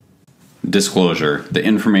Disclosure: the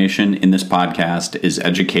information in this podcast is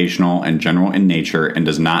educational and general in nature and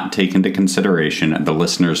does not take into consideration the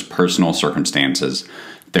listener's personal circumstances.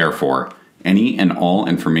 Therefore, any and all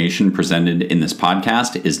information presented in this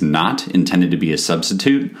podcast is not intended to be a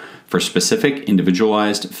substitute for specific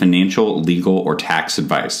individualized financial, legal, or tax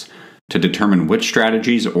advice. To determine which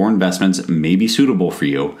strategies or investments may be suitable for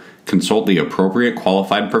you, consult the appropriate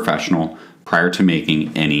qualified professional prior to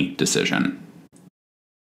making any decision.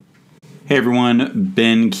 Hey everyone,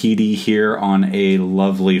 Ben Keaty here on a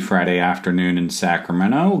lovely Friday afternoon in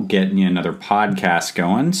Sacramento, getting you another podcast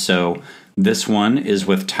going. So this one is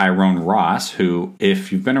with Tyrone Ross, who,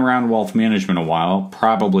 if you've been around wealth management a while,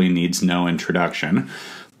 probably needs no introduction.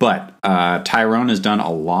 But Tyrone has done a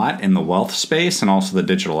lot in the wealth space and also the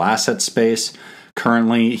digital asset space.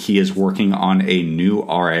 Currently, he is working on a new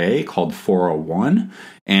RIA called 401,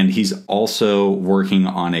 and he's also working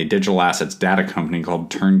on a digital assets data company called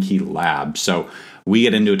Turnqey Labs. So we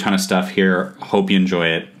get into a ton of stuff here. Hope you enjoy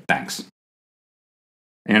it. Thanks.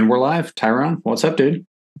 And we're live. Tyrone, what's up, dude?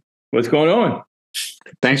 What's going on?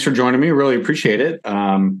 Thanks for joining me. Really appreciate it.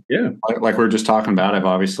 Like we were just talking about, I've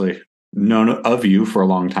obviously known of you for a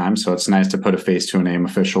long time, so it's nice to put a face to a name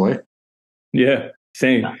officially. Yeah,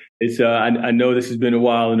 same. It's I know this has been a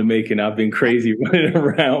while in the making. I've been crazy running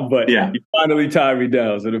around, but you finally tied me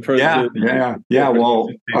down. So the person, Well,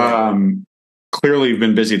 clearly you've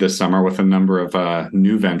been busy this summer with a number of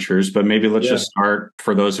new ventures, but maybe let's just start,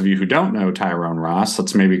 for those of you who don't know Tyrone Ross,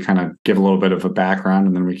 let's maybe kind of give a little bit of a background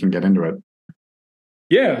and then we can get into it.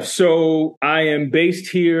 Yeah, so I am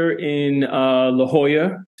based here in La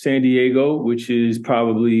Jolla, San Diego, which is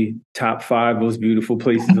probably top 5 most beautiful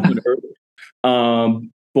places on earth.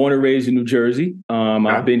 Born and raised in New Jersey.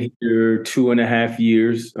 I've been here 2.5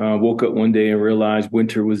 years. Woke up one day and realized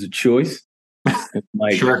winter was a choice.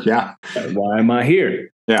 Like, why am I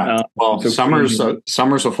here? Yeah.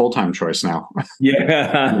 Summer's a full-time choice now.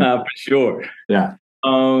 For sure. Yeah.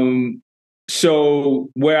 So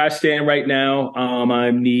where I stand right now,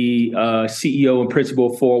 I'm the CEO and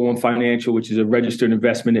principal of 401 Financial, which is a registered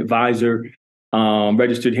investment advisor,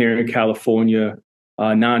 registered here in California,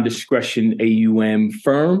 non-discretion AUM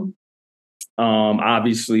firm.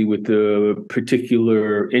 Obviously, with the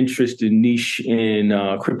particular interest and niche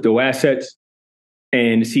in crypto assets,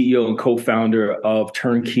 and the CEO and co-founder of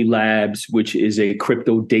Turnqey Labs, which is a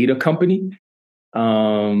crypto data company.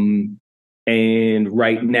 And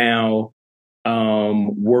right now,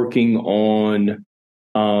 working on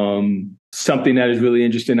something that is really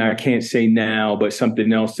interesting. I can't say now, but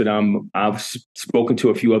something else that I've spoken to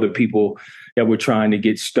a few other people that we're trying to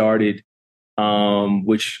get started,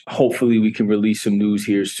 which hopefully we can release some news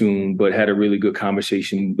here soon, but had a really good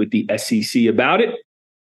conversation with the SEC about it.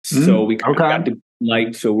 So we got the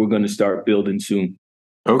light, so we're going to start building soon.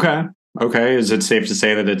 Okay. Is it safe to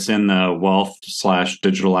say that it's in the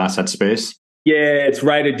wealth/digital asset space? Yeah, it's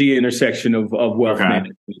right at the intersection of wealth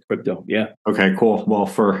management and crypto. Yeah. Okay, cool. Well,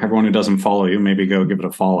 for everyone who doesn't follow you, maybe go give it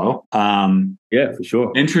a follow. Yeah, for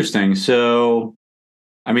sure. Interesting. So,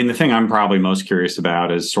 I mean, the thing I'm probably most curious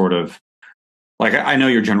about is sort of, like, I know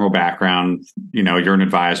your general background. You know, you're an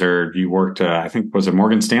advisor. You worked, I think, was it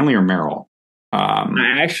Morgan Stanley or Merrill?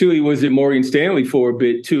 I actually was at Morgan Stanley for a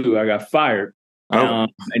bit, too. I got fired.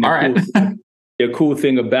 And the cool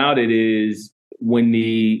thing about it is, when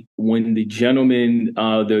the gentleman,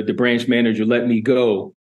 the branch manager let me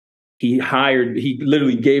go, he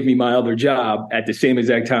literally gave me my other job at the same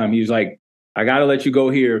exact time. He was like, I got to let you go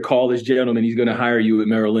here. Call this gentleman. He's going to hire you at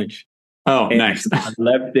Merrill Lynch. Oh, and nice. I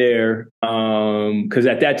left there because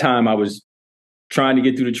at that time I was trying to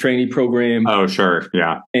get through the training program. Oh, sure.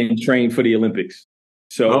 Yeah. And train for the Olympics.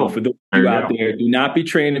 So for those of you out there, do not be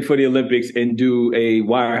training for the Olympics and do a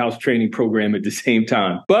wirehouse training program at the same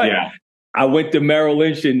time. But I went to Merrill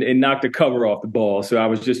Lynch and knocked the cover off the ball. So I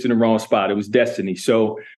was just in the wrong spot. It was destiny.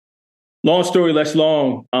 So long story less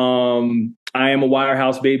long, I am a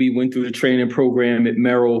wirehouse baby, went through the training program at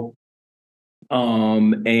Merrill,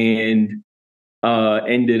 and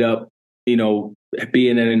ended up,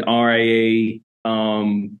 being at an RIA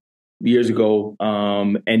years ago,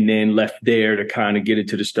 and then left there to kind of get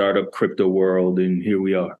into the startup crypto world. And here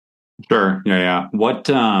we are. Sure. Yeah.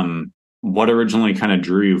 What originally kind of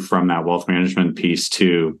drew you from that wealth management piece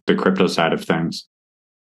to the crypto side of things?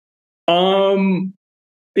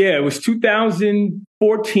 It was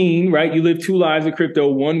 2014, right? You live 2 lives of crypto.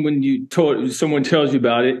 One, when someone tells you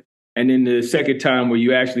about it, and then the second time where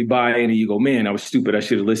you actually buy in and you go, man, I was stupid. I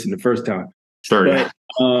should have listened the first time. Sure. But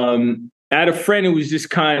I had a friend who was just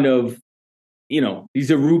kind of,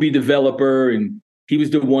 he's a Ruby developer and he was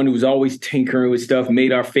the one who was always tinkering with stuff,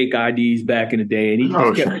 made our fake IDs back in the day. And he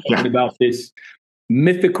just kept talking about this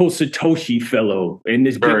mythical Satoshi fellow and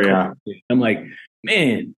this Bitcoin. I'm like,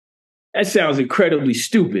 man, that sounds incredibly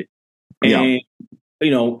stupid. And,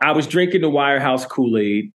 I was drinking the Wirehouse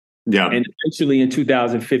Kool-Aid. Yeah. And eventually in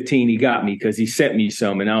 2015, he got me because he sent me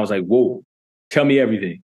some. And I was like, whoa, tell me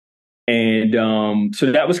everything. And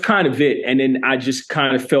so that was kind of it. And then I just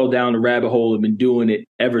kind of fell down the rabbit hole and been doing it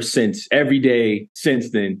ever since, every day since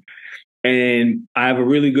then. And I have a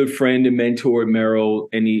really good friend and mentor at Merrill.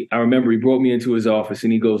 And I remember he brought me into his office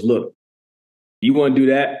and he goes, look, you want to do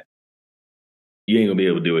that? You ain't gonna be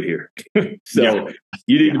able to do it here. So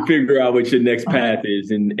you need to figure out what your next path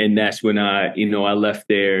is. And that's when I left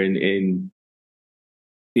there in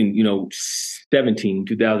 2017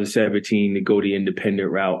 to go the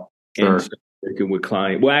independent route and start working with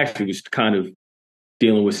clients. Well, actually, it was kind of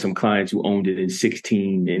dealing with some clients who owned it in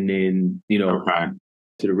 16 and then,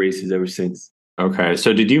 to the races ever since. Okay.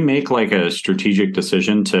 So did you make like a strategic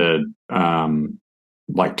decision to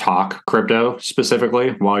talk crypto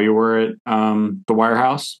specifically while you were at the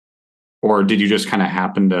Wirehouse? Or did you just kind of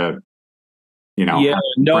happen to,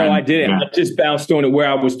 I didn't. I just bounced on it. Where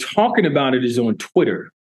I was talking about it is on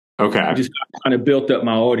Twitter. Okay. I just kind of built up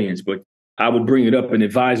my audience, but I would bring it up in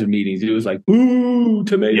advisor meetings. It was like, boo,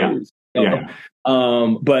 tomatoes.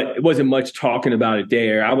 But it wasn't much talking about it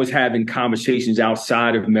there. I was having conversations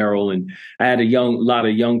outside of Merrill, and I had a lot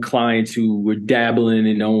of young clients who were dabbling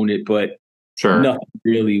and own it, but nothing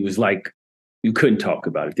really was like, you couldn't talk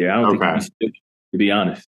about it there. I don't think we stood, to be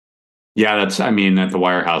honest. Yeah, at the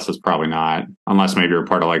Wirehouse is probably not, unless maybe you're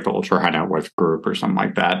part of like the ultra high net worth group or something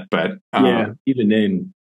like that. But even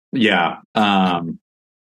then. Yeah.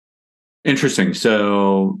 Interesting.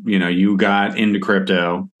 So, you got into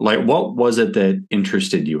crypto. Like, what was it that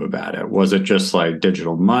interested you about it? Was it just like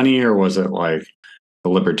digital money, or was it like the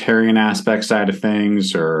libertarian aspect side of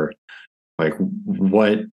things, or like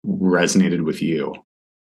what resonated with you?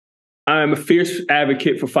 I'm a fierce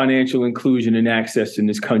advocate for financial inclusion and access in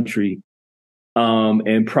this country.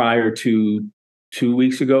 And prior to 3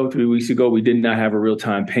 weeks ago, we did not have a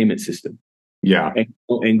real-time payment system. Yeah.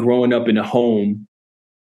 And growing up in a home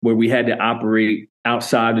where we had to operate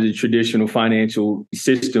outside of the traditional financial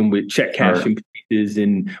system with check cashing places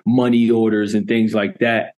and money orders and things like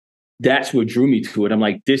that, that's what drew me to it. I'm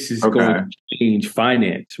like, this is going to change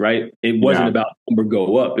finance, right? It wasn't about number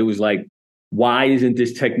go up. It was like, why isn't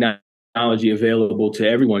this technology available to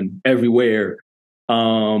everyone, everywhere?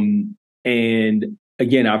 And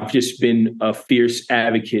again, I've just been a fierce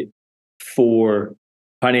advocate for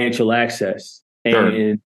financial access.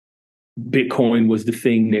 And Bitcoin was the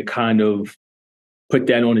thing that kind of put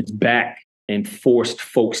that on its back and forced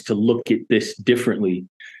folks to look at this differently.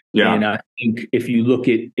 Yeah. And I think if you look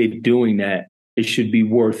at it doing that, it should be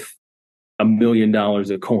worth $1 million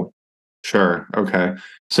a coin. Sure. Okay.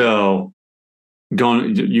 So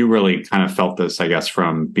you really kind of felt this, I guess,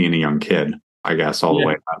 from being a young kid, I guess, all the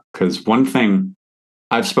way up. Because one thing,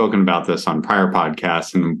 I've spoken about this on prior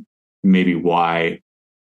podcasts and maybe why,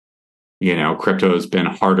 crypto has been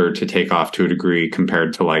harder to take off to a degree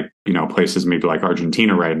compared to like, places maybe like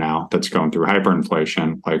Argentina right now that's going through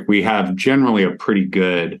hyperinflation. Like we have generally a pretty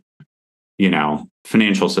good,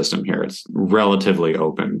 financial system here. It's relatively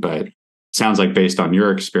open, but it sounds like based on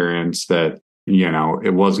your experience that,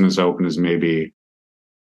 it wasn't as open as maybe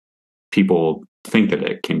people think that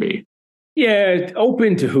it can be. Yeah.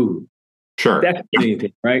 Open to who? Sure. That's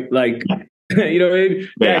anything, right? Like,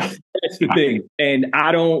 that's the thing. And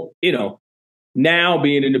I don't, now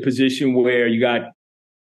being in a position where you got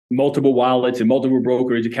multiple wallets and multiple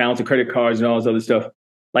brokerage accounts and credit cards and all this other stuff,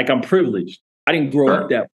 like I'm privileged. I didn't grow up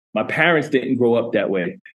that way. My parents didn't grow up that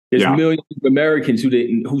way. There's millions of Americans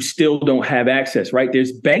who still don't have access, right?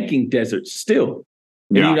 There's banking deserts still.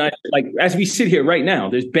 In the United, like as we sit here right now,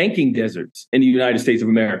 there's banking deserts in the United States of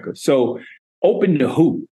America. So open to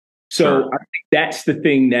who? So I think that's the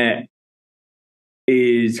thing that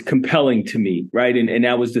is compelling to me, right? And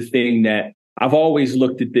that was the thing that I've always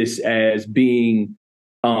looked at this as being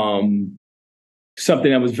something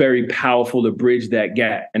that was very powerful to bridge that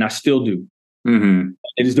gap, and I still do. Mm-hmm.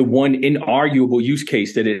 It is the one inarguable use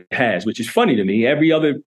case that it has, which is funny to me.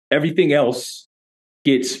 Everything else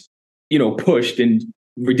gets, pushed in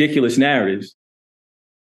ridiculous narratives.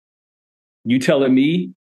 You telling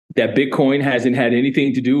me that Bitcoin hasn't had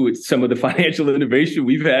anything to do with some of the financial innovation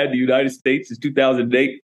we've had in the United States since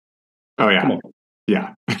 2008? Oh, yeah. Come on.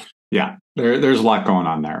 Yeah. Yeah. There's a lot going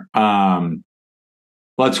on there.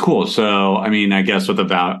 Well, that's cool. So, I mean, I guess with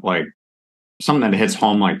about like something that hits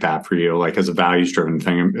home like that for you, like as a values driven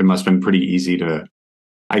thing, it must have been pretty easy to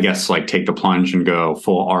I guess, like take the plunge and go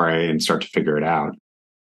full RA and start to figure it out?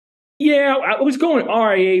 Yeah, I was going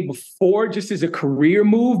RIA before just as a career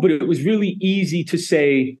move, but it was really easy to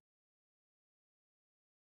say.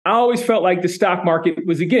 I always felt like the stock market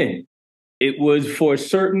was, again, it was for a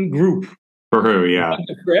certain group. For who? Yeah.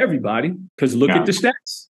 For everybody, because look at the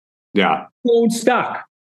stats. Yeah. Who owns stock?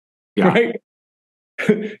 Yeah. Right?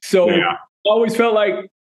 So I always felt like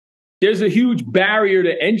there's a huge barrier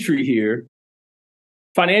to entry here.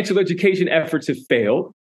 Financial education efforts have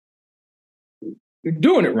failed. You're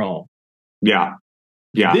doing it wrong. Yeah.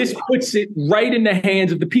 Yeah. This puts it right in the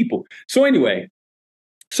hands of the people. So anyway,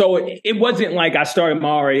 so it wasn't like I started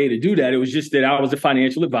my RIA to do that. It was just that I was a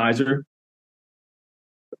financial advisor.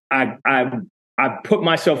 I put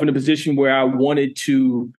myself in a position where I wanted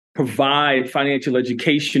to provide financial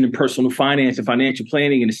education and personal finance and financial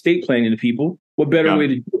planning and estate planning to people. What better way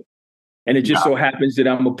to do it? And it just so happens that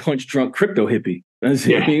I'm a punch drunk crypto hippie. That's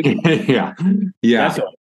yeah. Yeah. That's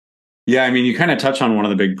all. Yeah, I mean, you kind of touch on one of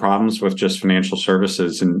the big problems with just financial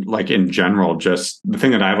services and like in general, just the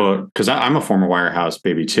thing that because I'm a former wirehouse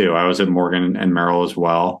baby too. I was at Morgan and Merrill as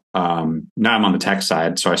well. Now I'm on the tech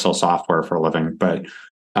side, so I sell software for a living. But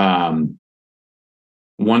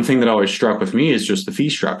one thing that always struck with me is just the fee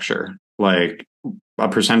structure. Like a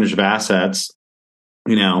percentage of assets,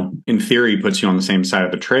 in theory puts you on the same side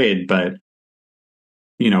of the trade, but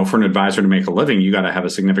for an advisor to make a living, you got to have a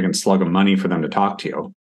significant slug of money for them to talk to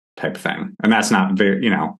you. Type of thing. And that's not very,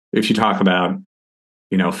 if you talk about,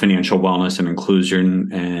 financial wellness and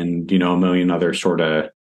inclusion and, a million other sort of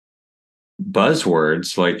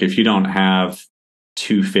buzzwords, like if you don't have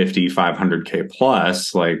 250, 500K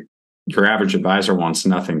plus, like your average advisor wants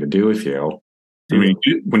nothing to do with you.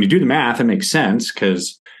 Mm-hmm. When you do the math, it makes sense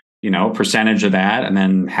because, percentage of that and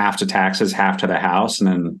then half to taxes, half to the house. And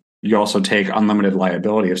then you also take unlimited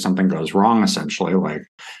liability if something goes wrong, essentially. Like,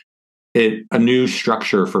 a new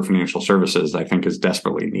structure for financial services, I think, is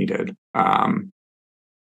desperately needed. I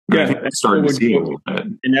think it's starting to see a little bit,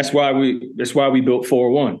 and that's why we built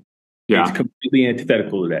 401. Yeah, it's completely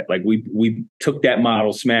antithetical to that. Like we took that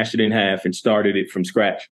model, smashed it in half, and started it from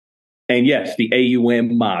scratch. And yes, the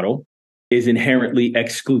AUM model is inherently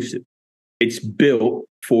exclusive. It's built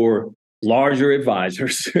for larger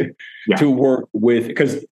advisors to work with,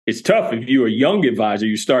 because it's tough if you're a young advisor,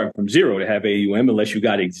 you're starting from zero to have AUM unless you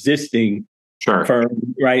got existing firm,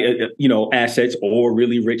 right? Assets or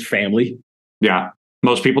really rich family. Yeah.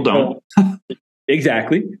 Most people don't.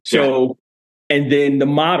 Exactly. So, and then the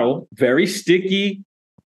model, very sticky,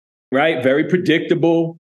 right? Very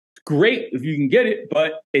predictable. Great if you can get it,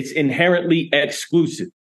 but it's inherently exclusive.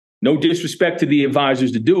 No disrespect to the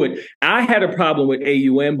advisors to do it. I had a problem with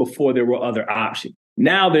AUM before there were other options.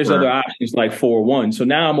 Now there's other options like 401. So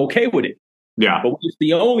now I'm okay with it. Yeah. But when it's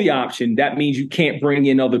the only option, that means you can't bring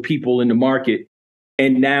in other people in the market.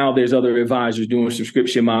 And now there's other advisors doing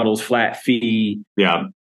subscription models, flat fee. Yeah.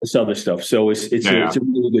 This other stuff. So it's a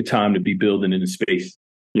really good time to be building in the space.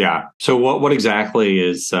 Yeah. So what exactly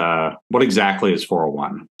is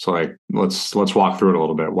 401? So like let's walk through it a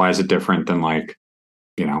little bit. Why is it different than like,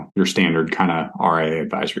 your standard kind of RIA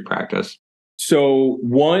advisory practice? So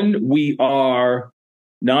one, we are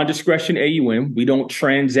non-discretion AUM. We don't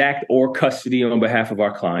transact or custody on behalf of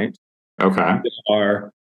our clients. Okay. We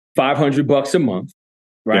are $500 a month,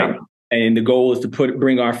 right? Yeah. And the goal is to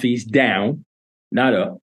bring our fees down, not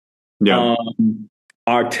up. Yeah.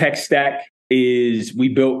 Our tech stack is we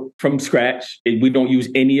built from scratch. We don't use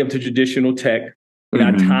any of the traditional tech.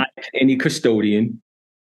 We're not tied to any custodian.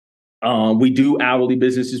 We do hourly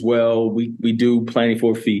business as well. We do planning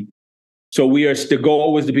for a fee. So the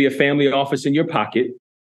goal was to be a family office in your pocket.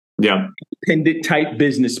 Yeah. Independent type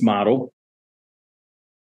business model.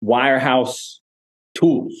 Wirehouse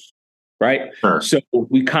tools, right? Sure. So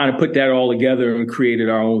we kind of put that all together and created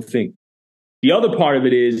our own thing. The other part of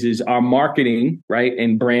it is our marketing, right?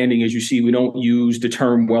 And branding. As you see, we don't use the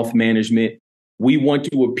term wealth management. We want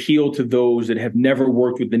to appeal to those that have never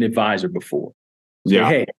worked with an advisor before. So,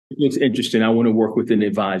 hey, it looks interesting. I want to work with an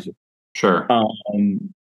advisor. Sure.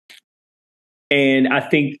 And I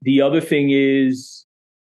think the other thing is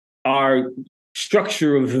our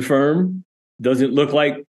structure of the firm doesn't look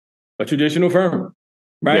like a traditional firm,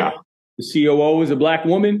 right? Yeah. The COO is a Black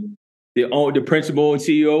woman. The principal and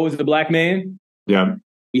CEO is a Black man. Yeah.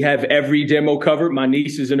 We have every demo covered. My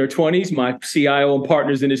niece is in her 20s. My CIO and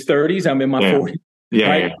partner's in his 30s. I'm in my 40s. Yeah.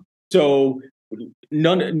 Right? Yeah. So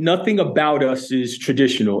nothing about us is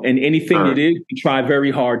traditional, and anything it is, we try very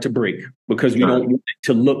hard to break because we don't want it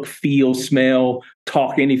to look, feel, smell,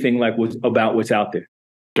 talk anything like about what's out there.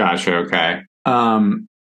 Gotcha. Okay.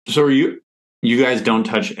 So You guys don't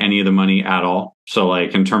touch any of the money at all. So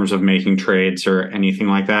like in terms of making trades or anything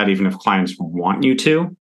like that, even if clients want you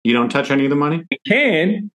to, you don't touch any of the money? We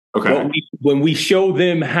can. Okay. But when we show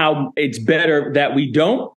them how it's better that we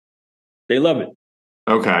don't, they love it.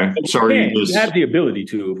 Okay. So are you just... We have the ability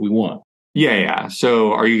to if we want. Yeah.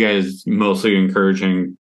 So are you guys mostly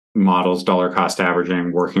encouraging models, dollar cost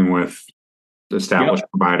averaging, working with established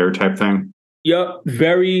provider type thing? Yep.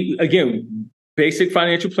 Very, again, basic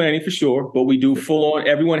financial planning for sure, but we do full on,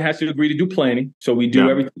 everyone has to agree to do planning. So we do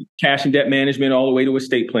everything, cash and debt management all the way to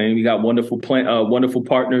estate planning. We got wonderful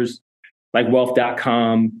partners like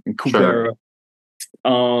wealth.com and Kubera.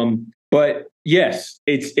 Sure. But yes,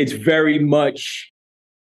 it's very much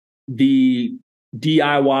the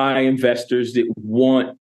DIY investors that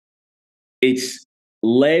want, it's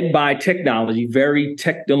led by technology, very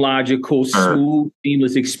technological, smooth,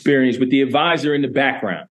 seamless experience with the advisor in the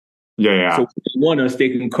background. Yeah. So if they want us, they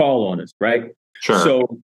can call on us, right? Sure.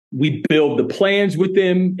 So we build the plans with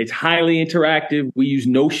them. It's highly interactive. We use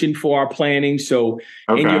Notion for our planning. So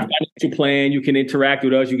in your financial plan, you can interact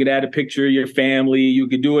with us. You can add a picture of your family. You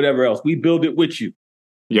can do whatever else. We build it with you.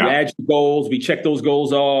 Yeah. We add your goals. We check those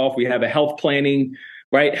goals off. We have a health planning,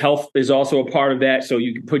 right? Health is also a part of that. So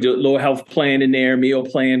you can put your little health plan in there, meal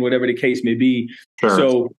plan, whatever the case may be. Sure.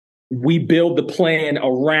 So we build the plan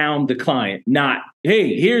around the client, not,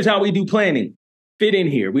 hey, here's how we do planning. Fit in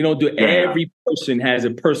here. We don't do every person has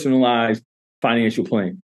a personalized financial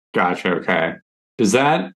plan. Gotcha. Okay. Does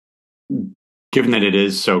that, given that it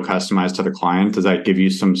is so customized to the client, does that give you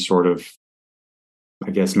some sort of,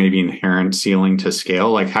 I guess, maybe inherent ceiling to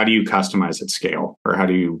scale? Like, how do you customize at scale, or how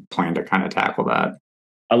do you plan to kind of tackle that?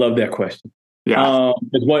 I love that question. Yeah.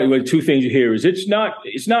 What two things you hear is it's not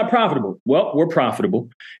profitable. Well, we're profitable,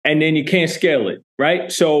 and then you can't scale it,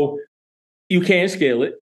 right? So you can't scale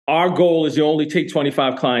it. Our goal is to only take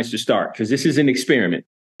 25 clients to start because this is an experiment.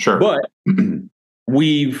 Sure. But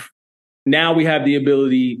we have the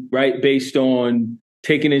ability, right, based on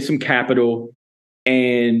taking in some capital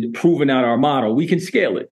and proving out our model, we can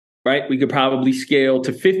scale it, right? We could probably scale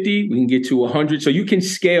to 50. We can get to 100. So you can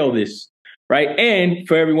scale this, right? And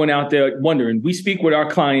for everyone out there wondering, we speak with our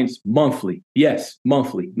clients monthly. Yes,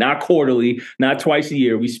 monthly, not quarterly, not twice a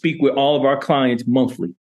year. We speak with all of our clients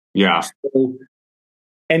monthly. Yeah. So,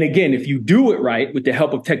 and again, if you do it right with the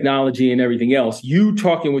help of technology and everything else, you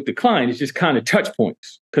talking with the client is just kind of touch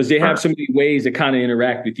points because they have so many ways to kind of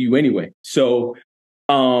interact with you anyway. So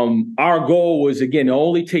our goal was, again, to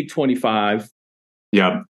only take 25.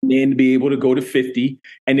 Yeah. And be able to go to 50.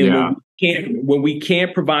 And then when we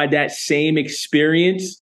can't provide that same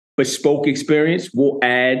experience, bespoke experience, we'll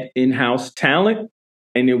add in-house talent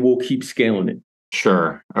and then we'll keep scaling it.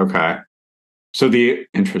 Sure. Okay. So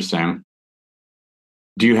interesting.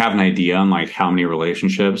 Do you have an idea on like how many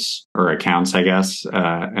relationships or accounts, I guess,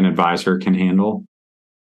 an advisor can handle?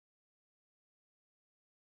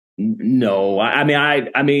 No, I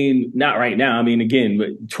mean, not right now. I mean,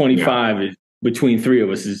 again, 25 is between three of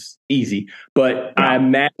us is easy, but I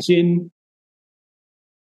imagine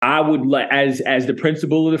I would as the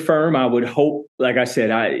principal of the firm, I would hope, like I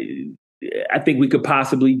said, I think we could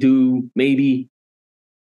possibly do maybe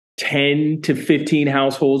 10 to 15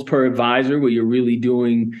 households per advisor where you're really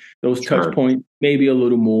doing those touch points, maybe a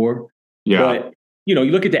little more. Yeah. But, you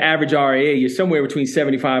look at the average RIA, you're somewhere between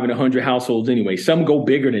 75 and 100 households anyway. Some go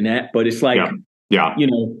bigger than that, but it's like,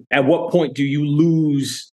 at what point do you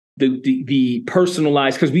lose the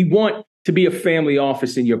personalized? Because we want to be a family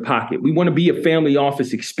office in your pocket. We want to be a family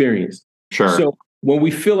office experience. Sure. So when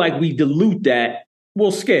we feel like we dilute that,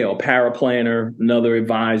 we'll scale paraplanner, another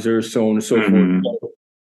advisor, so on and so forth.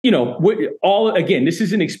 So, again, this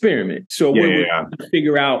is an experiment. So we're going to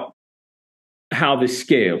figure out how this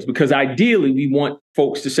scales, because ideally we want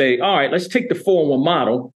folks to say, all right, let's take the 401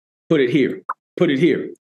 model, put it here, put it here,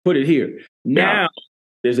 put it here. Now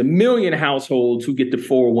there's 1 million households who get the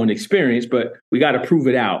 401 experience, but we got to prove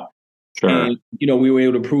it out. Sure. And, we were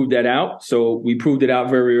able to prove that out. So we proved it out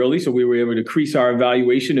very early. So we were able to increase our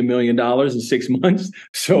evaluation $1 million in 6 months.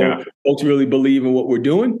 So folks really believe in what we're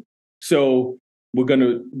doing. So we're going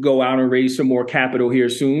to go out and raise some more capital here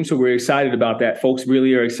soon. So we're excited about that. Folks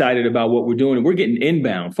really are excited about what we're doing. And we're getting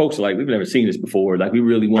inbound. Folks are like, we've never seen this before. Like, we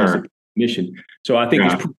really want some mission. So I think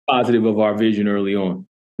it's positive of our vision early on.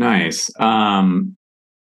 Nice. I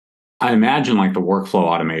imagine like the workflow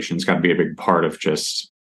automation's got to be a big part of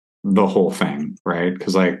just the whole thing, right?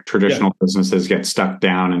 Because like traditional businesses get stuck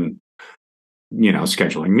down and,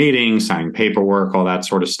 scheduling meetings, signing paperwork, all that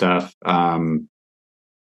sort of stuff.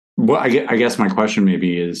 Well, I guess my question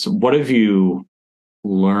maybe is, what have you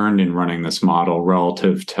learned in running this model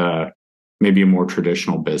relative to maybe a more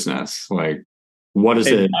traditional business? Like, What is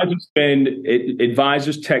it?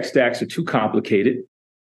 Advisors' tech stacks are too complicated.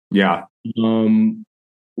 Yeah.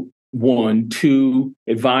 One, two,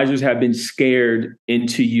 advisors have been scared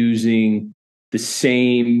into using the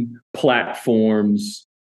same platforms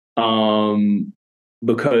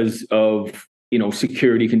because of,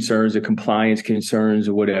 security concerns or compliance concerns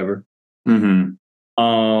or whatever. Mm-hmm.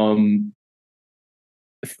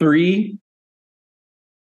 Three,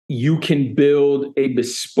 you can build a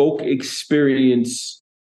bespoke experience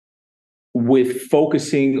with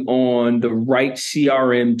focusing on the right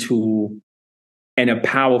CRM tool and a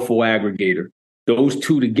powerful aggregator. Those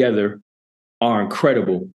two together are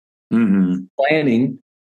incredible. Mm-hmm. Planning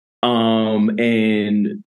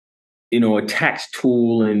and a tax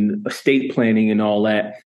tool and estate planning and all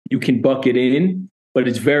that, you can bucket in, but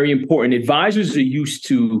it's very important. Advisors are used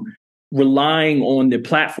to relying on the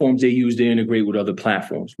platforms they use to integrate with other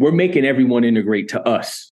platforms. We're making everyone integrate to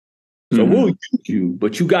us. So we'll use you,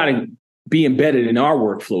 but you got to be embedded in our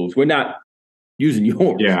workflows. We're not using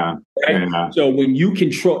yours. Yeah. Right? Yeah. So when you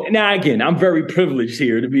control, now again, I'm very privileged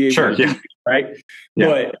here to be able to do it, right? Yeah.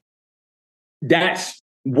 But that's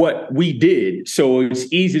what we did. So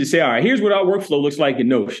it's easy to say, all right, here's what our workflow looks like in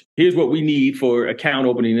Notion. Here's what we need for account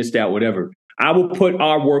opening, this, that, whatever. I will put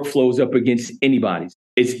our workflows up against anybody's.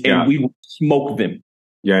 And we will smoke them.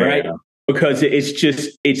 Right? Yeah. Because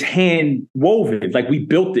it's hand woven. Like we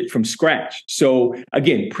built it from scratch. So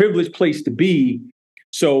again, privileged place to be.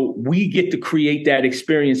 So we get to create that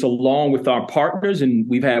experience along with our partners. And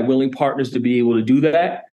we've had willing partners to be able to do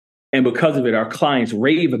that. And because of it, our clients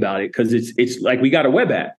rave about it because it's like we got a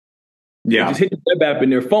web app. Yeah. They just hit the web app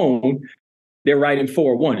in their phone. They're writing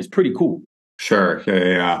 401. It's pretty cool. Sure.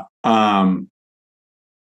 Yeah.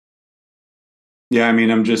 Yeah, I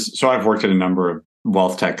mean, I've worked at a number of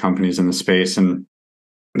wealth tech companies in the space, and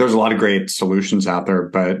there's a lot of great solutions out there,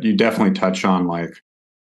 but you definitely touch on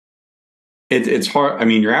it's hard. I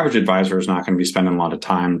mean, your average advisor is not going to be spending a lot of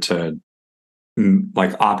time to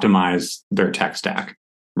optimize their tech stack,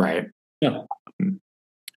 right? Yeah.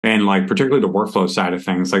 And particularly the workflow side of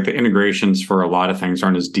things, the integrations for a lot of things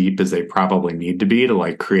aren't as deep as they probably need to be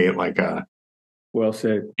to create a well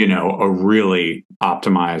said, a really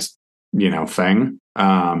optimized thing.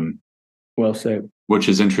 Well said. Which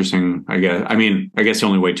is interesting, I guess. I mean, I guess the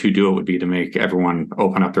only way to do it would be to make everyone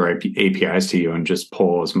open up their APIs to you and just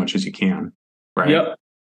pull as much as you can, right? Yep.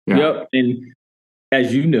 And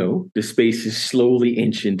as you know, the space is slowly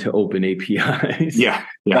inching to open APIs. Yeah.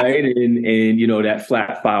 Right. And that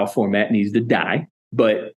flat file format needs to die.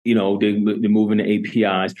 But, they're moving to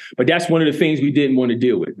APIs. But that's one of the things we didn't want to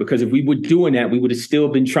deal with, because if we were doing that, we would have still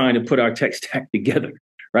been trying to put our tech stack together.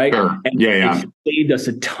 Right. Sure. And it saved us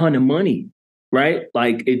a ton of money. Right.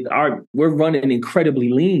 We're running incredibly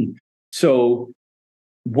lean. So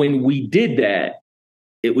when we did that,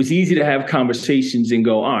 it was easy to have conversations and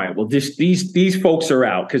go, all right, well, these folks are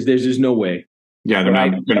out because there's just no way. Yeah, they're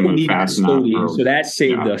not going to move fast enough. So that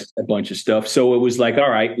saved us a bunch of stuff. So it was like, all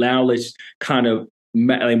right, now let's kind of,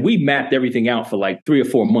 we mapped everything out for 3 or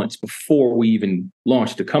 4 months before we even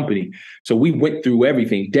launched the company. So we went through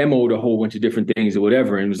everything, demoed a whole bunch of different things or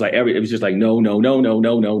whatever. And it was just like, no. And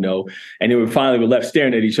then we finally were left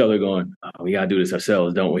staring at each other going, oh, we got to do this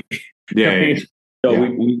ourselves, don't we? Yeah. So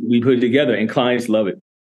we put it together and clients love it.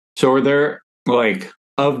 So are there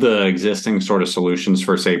of the existing sort of solutions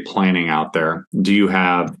for, say, planning out there, do you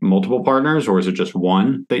have multiple partners or is it just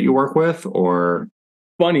one that you work with? Or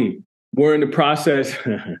funny, we're in the process.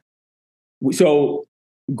 So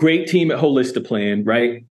great team at Holistiplan,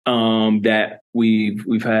 right? That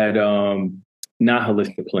we've had not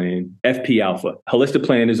Holistiplan, FP Alpha.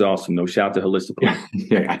 Holistiplan is awesome though. Shout out to Holistiplan.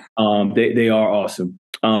 Yeah. They are awesome.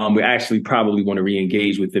 We actually probably want to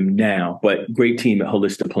re-engage with them now, but great team at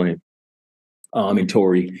Holistiplan. And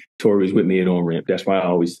Tori was with me at OnRamp. That's why I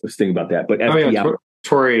always was thinking about that. But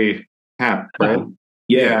Tori Happ, right?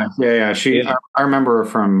 Yeah. I remember her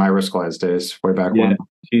from my Riskwise days way back when.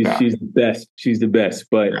 She's the best. She's the best.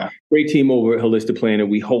 But great team over at Holistiplan, and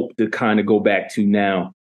we hope to kind of go back to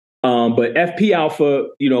now. But FP Alpha,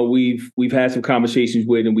 we've had some conversations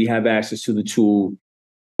with, and we have access to the tool.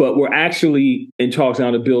 But we're actually in talks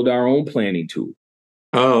now to build our own planning tool.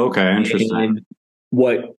 Oh, okay, interesting. And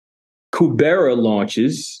what Kubera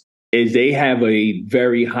launches is they have a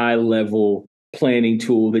very high level planning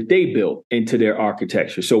tool that they built into their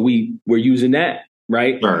architecture. So we're using that,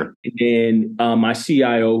 right? Sure. And my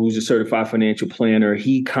CIO, who's a certified financial planner,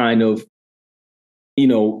 he kind of,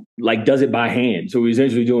 does it by hand. So we're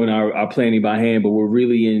essentially doing our planning by hand, but we're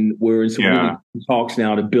in some really talks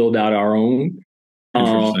now to build out our own.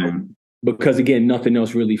 Interesting. because again, nothing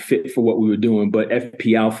else really fit for what we were doing, but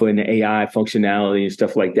FP Alpha and the AI functionality and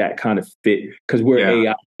stuff like that kind of fit because we're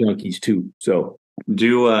AI junkies too. So do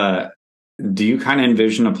you kind of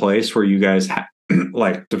envision a place where you guys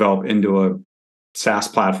like develop into a SaaS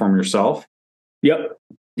platform yourself? Yep.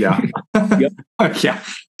 Yeah. Yep. Yeah. I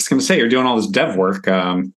was going to say, you're doing all this dev work.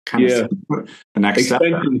 Kind of the next step.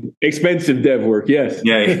 Expensive dev work. Yes.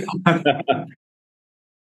 Yeah.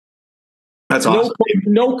 That's awesome.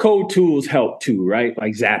 No code tools help too, right?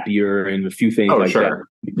 Like Zapier and a few things like that.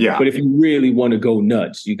 Yeah. But if you really want to go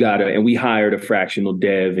nuts, you gotta. And we hired a fractional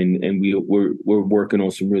dev, and we're working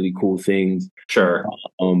on some really cool things. Sure.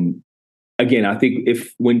 Again, I think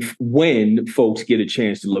when folks get a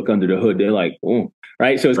chance to look under the hood, they're like, oh,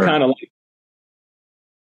 right. So it's kind of like,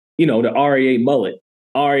 the RIA mullet,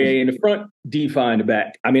 RIA in the front, DeFi in the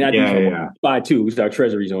back. I mean, I do DeFi too, because our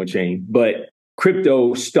treasury's on chain, but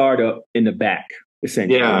crypto startup in the back,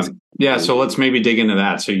 essentially. Yeah. So let's maybe dig into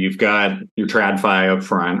that. So you've got your TradFi up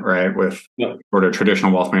front, right? With sort of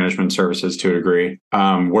traditional wealth management services to a degree.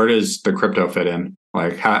 Where does the crypto fit in?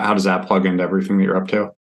 Like, how does that plug into everything that you're up to?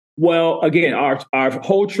 Well, again, our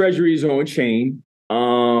whole treasury is on chain.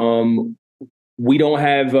 We don't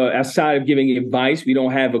have, outside of giving advice, we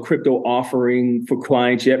don't have a crypto offering for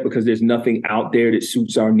clients yet because there's nothing out there that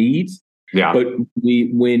suits our needs. Yeah. But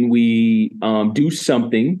when we do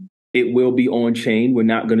something, it will be on chain. We're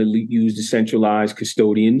not going to use decentralized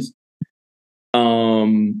custodians.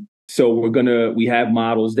 So we have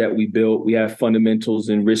models that we built. We have fundamentals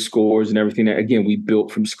and risk scores and everything that, again, we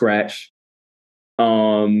built from scratch.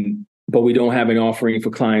 But we don't have an offering for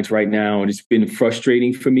clients right now. And it's been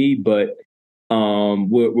frustrating for me, but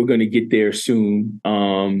we're going to get there soon.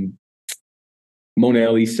 Mona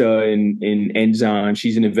Elisa and Enzyme,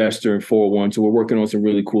 she's an investor in 401. So we're working on some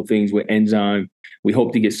really cool things with Enzyme. We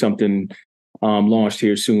hope to get something launched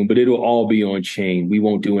here soon, but it'll all be on chain. We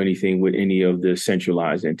won't do anything with any of the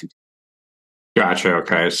centralized entities. Gotcha.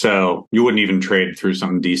 Okay. So you wouldn't even trade through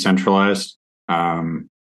something decentralized? What's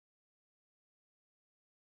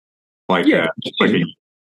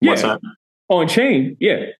that? On chain,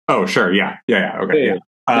 yeah. Oh, sure. Yeah. Okay.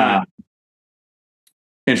 Yeah.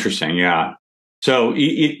 Interesting. Yeah. So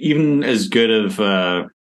even as good of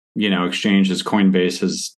exchange as Coinbase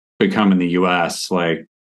has become in the US, like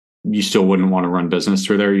you still wouldn't want to run business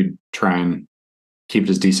through there. You'd try and keep it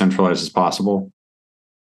as decentralized as possible.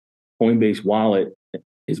 Coinbase wallet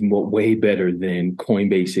is way better than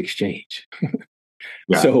Coinbase exchange.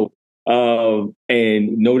 Yeah. So,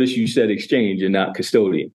 and notice you said exchange and not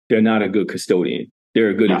custodian. They're not a good custodian. They're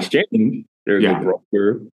a good exchange. They're a good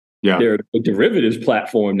broker. Yeah. They're a derivatives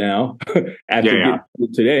platform now after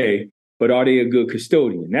today, but are they a good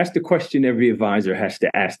custodian? That's the question every advisor has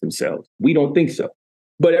to ask themselves. We don't think so.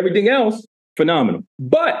 But everything else, phenomenal.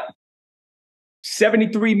 But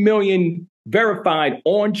 73 million verified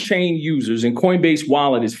on-chain users in Coinbase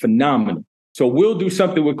wallet is phenomenal. So we'll do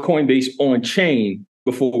something with Coinbase on-chain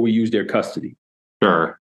before we use their custody.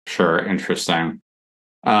 Sure. Interesting.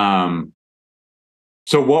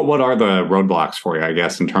 So what are the roadblocks for you, I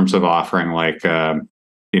guess, in terms of offering like,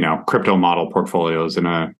 crypto model portfolios in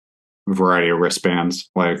a variety of wristbands?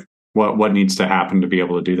 Like what needs to happen to be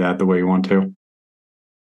able to do that the way you want to?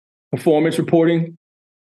 Performance reporting.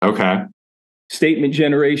 Okay. Statement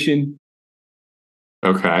generation.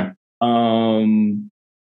 Okay.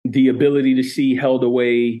 The ability to see held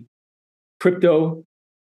away crypto.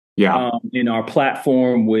 Yeah. In our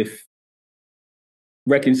platform with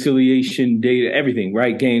reconciliation data, everything,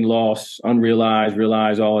 right? Gain, loss, unrealized,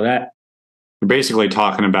 realized, all of that. You're basically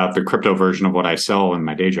talking about the crypto version of what I sell in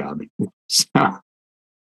my day job. So,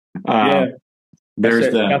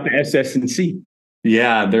 there's the SS&C.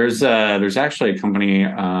 Yeah, there's actually a company.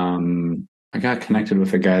 I got connected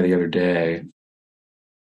with a guy the other day.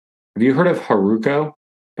 Have you heard of Haruko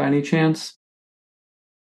by any chance?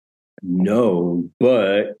 No,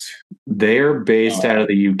 but they're based out of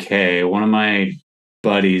the UK. One of my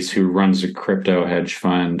buddies who runs a crypto hedge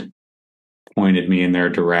fund pointed me in their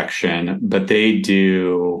direction, but they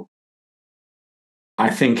do, I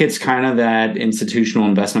think it's kind of that institutional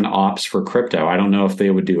investment ops for crypto. I don't know if they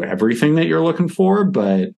would do everything that you're looking for,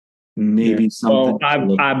 but maybe something.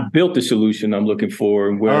 Well, I built the solution I'm looking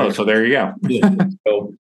for. So there you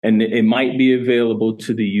go. And it might be available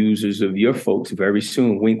to the users of your folks very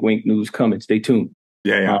soon. Wink, wink, news coming. Stay tuned.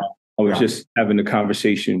 Yeah. I was just having a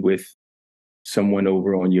conversation with someone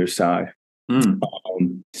over on your side. Mm.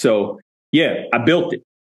 So, yeah, I built it.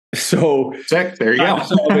 So sick. There you go.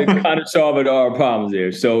 kind of solving our problems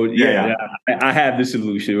there. So I have the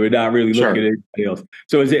solution. We're not really looking at anything else.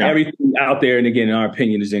 So is it everything out there? And again, in our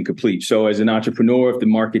opinion, is incomplete. So as an entrepreneur, if the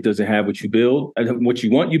market doesn't have what you build, what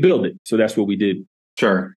you want, you build it. So that's what we did.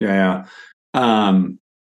 Sure. Yeah.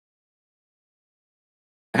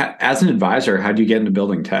 As an advisor, how do you get into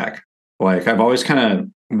building tech? Like, I've always kind of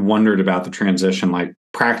wondered about the transition, like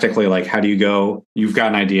practically, like, how do you go? You've got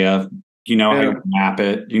an idea, you know, how you map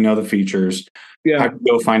it, you know, the features. How do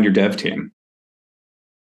you go find your dev team?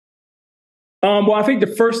 Well, I think the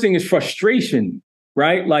first thing is frustration,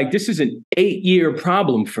 right? Like, this is an 8-year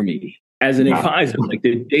problem for me as an advisor, like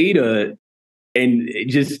the data, and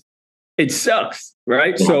it sucks,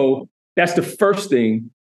 right? Yeah. So that's the first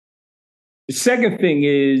thing. The second thing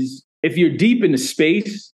is, if you're deep in the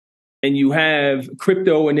space and you have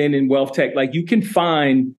crypto and then in wealth tech, like, you can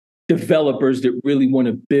find developers that really want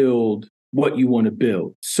to build what you want to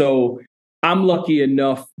build. So I'm lucky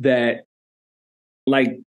enough that,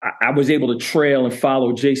 like, I was able to trail and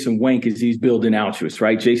follow Jason Wank as he's building Altruist,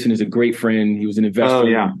 right? Jason is a great friend. He was an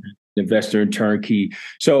investor in Turnqey.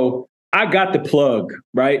 So I got the plug,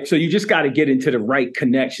 right? So you just got to get into the right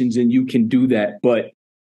connections and you can do that. But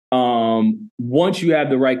once you have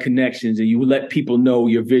the right connections and you let people know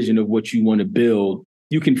your vision of what you want to build,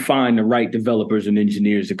 you can find the right developers and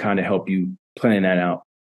engineers to kind of help you plan that out.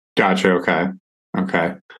 Gotcha. Okay.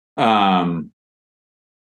 How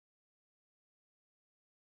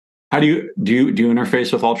do you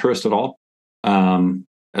interface with Altruist at all?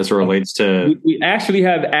 As it relates to, we actually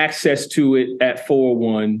have access to it at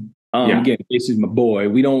 401. Again, this is my boy.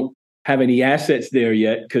 We don't have any assets there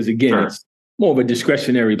yet because, again, it's more of a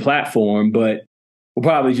discretionary platform, but we'll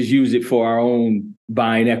probably just use it for our own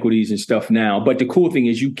buying equities and stuff now. But the cool thing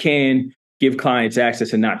is you can give clients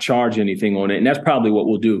access and not charge anything on it. And that's probably what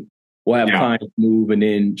we'll do. We'll have clients move and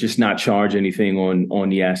then just not charge anything on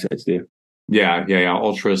the assets there. Yeah.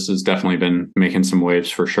 Altruist has definitely been making some waves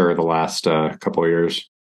for sure the last couple of years.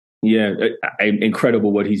 Yeah,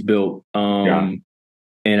 incredible what he's built.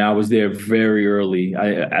 And I was there very early.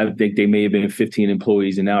 I think they may have been 15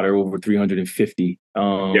 employees, and now they're over 350.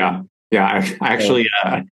 I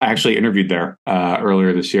actually interviewed there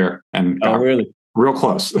earlier this year, and really? Real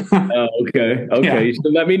close. Okay. Yeah. So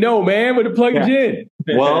let me know, man, where to plug it in.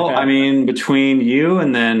 Well, I mean, between you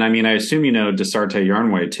and then, I mean, I assume you know Desarte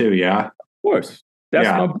Yarnway too, yeah? Of course. That's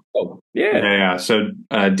my bro. Yeah. So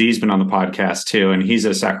Dee's been on the podcast too, and he's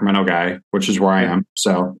a Sacramento guy, which is where I am.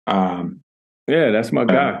 So that's my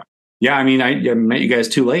guy. Yeah, I mean, I met you guys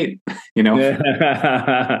too late, you know. If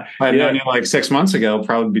I had known you like 6 months ago,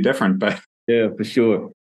 probably be different, but yeah, for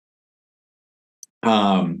sure.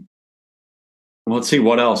 Well, let's see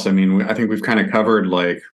what else. I mean, I think we've kind of covered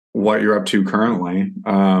like what you're up to currently.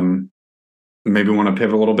 Maybe want to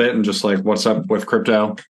pivot a little bit and just like what's up with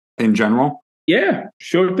crypto in general. Yeah,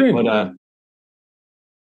 sure thing. But I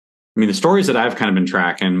mean, the stories that I've kind of been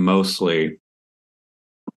tracking mostly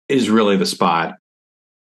is really the spot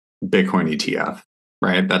Bitcoin ETF,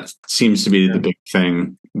 right? That seems to be the big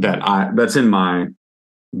thing that's in my,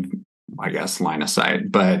 I guess, line of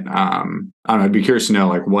sight. But I don't know. I'd be curious to know,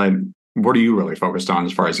 like, what are you really focused on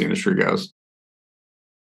as far as the industry goes?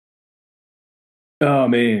 Oh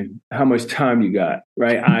man, how much time you got,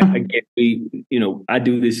 right? I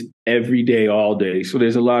do this every day, all day. So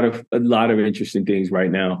there's a lot of interesting things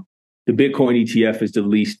right now. The Bitcoin ETF is the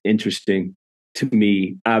least interesting to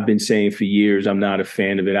me. I've been saying for years, I'm not a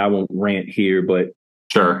fan of it. I won't rant here, but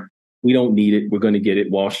sure, we don't need it. We're going to get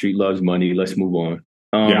it. Wall Street loves money. Let's move on.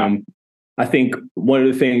 I think one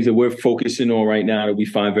of the things that we're focusing on right now that we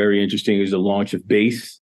find very interesting is the launch of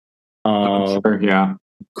Base.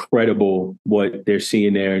 Incredible what they're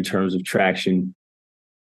seeing there in terms of traction.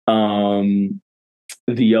 The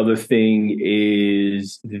other thing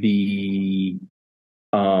is the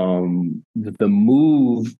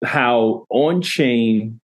move, how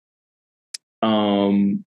on-chain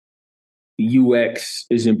UX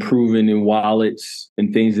is improving in wallets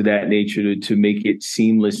and things of that nature to make it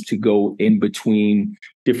seamless to go in between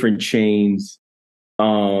different chains,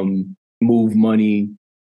 move money.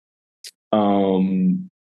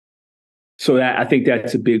 So that, I think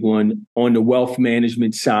that's a big one. On the wealth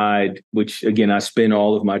management side, which again, I spend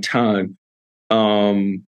all of my time,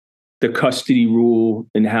 the custody rule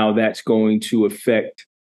and how that's going to affect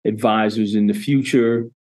advisors in the future.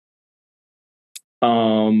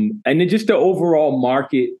 And then just the overall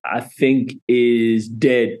market, I think, is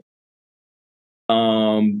dead.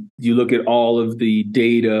 You look at all of the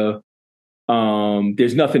data,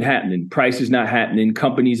 there's nothing happening. Price is not happening.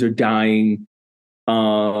 Companies are dying.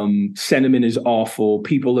 Sentiment is awful.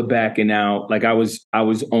 People are backing out. Like I was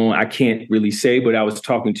on, I can't really say, but I was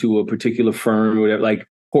talking to a particular firm or whatever, like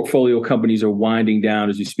portfolio companies are winding down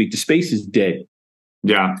as we speak. The space is dead.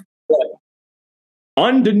 Yeah. But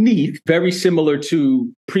underneath, very similar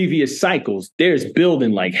to previous cycles, there's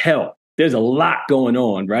building like hell. There's a lot going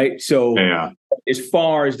on, right? So as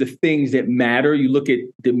far as the things that matter, you look at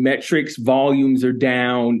the metrics, volumes are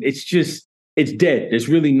down. It's dead. There's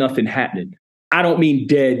really nothing happening. I don't mean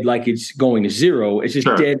dead like it's going to zero. It's just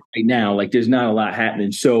dead right now. Like there's not a lot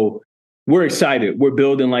happening. So we're excited. We're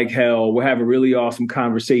building like hell. We're having really awesome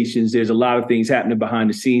conversations. There's a lot of things happening behind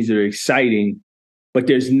the scenes that are exciting, but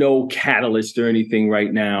there's no catalyst or anything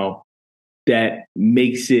right now that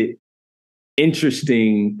makes it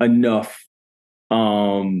interesting enough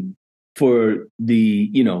for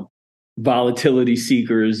the, volatility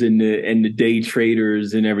seekers and the day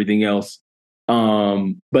traders and everything else.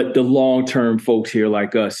 But the long-term folks here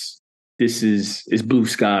like us, this is blue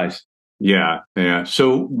skies. Yeah.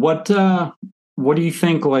 So what do you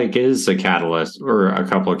think like is a catalyst or a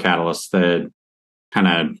couple of catalysts that kind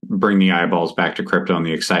of bring the eyeballs back to crypto and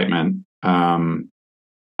the excitement?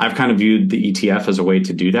 I've kind of viewed the ETF as a way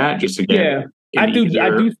to do that, just to get. I do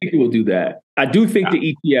think it will do that. I do think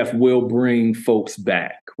the ETF will bring folks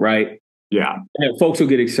back, right? Yeah. And folks will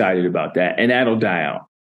get excited about that, and that'll die out.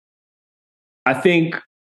 I think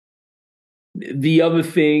the other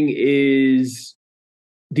thing is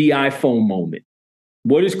the iPhone moment.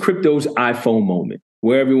 What is crypto's iPhone moment?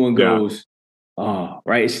 Where everyone goes,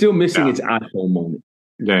 right? It's still missing its iPhone moment.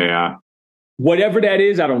 Yeah. Whatever that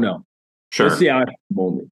is, I don't know. Sure. That's the iPhone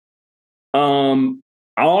moment.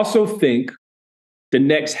 I also think the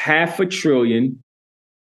next $500 billion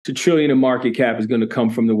to $1 trillion in market cap is going to come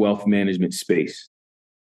from the wealth management space.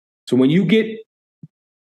 So when you get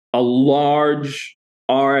a large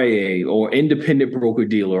RIA or independent broker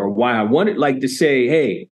dealer, or why I wanted like to say,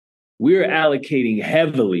 hey, we're allocating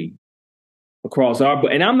heavily across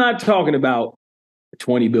and I'm not talking about a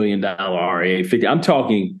 $20 billion RIA, 50. I'm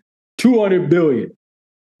talking $200 billion,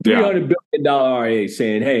 $300 billion RIA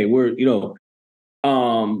saying, hey, we're,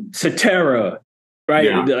 Cetera, right?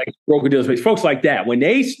 Yeah. Like broker dealer space, folks like that. When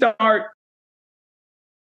they start,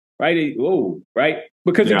 right? Right?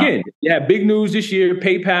 Because again, you have big news this year,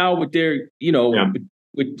 PayPal with their,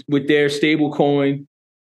 with their stable coin.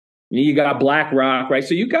 And you got BlackRock, right?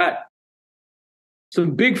 So you got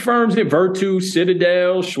some big firms at Virtu,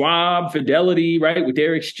 Citadel, Schwab, Fidelity, right? With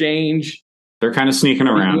their exchange. They're kind of sneaking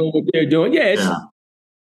around. What they're doing.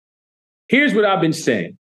 Here's what I've been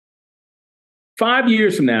saying. 5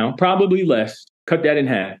 years from now, probably less, cut that in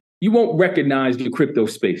half, you won't recognize the crypto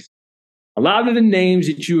space. A lot of the names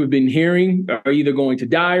that you have been hearing are either going to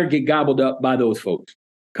die or get gobbled up by those folks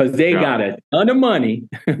because they got a ton of money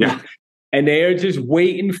and they're just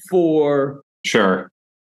waiting for. Sure.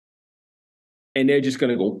 And they're just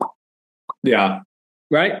going to go. Yeah.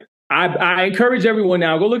 Right. I encourage everyone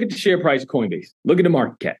now, go look at the share price of Coinbase. Look at the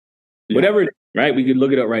market cap. Whatever it is, right? We can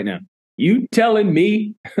look it up right now. You telling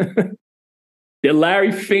me that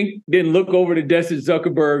Larry Fink didn't look over the desk at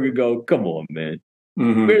Zuckerberg and go, come on, man.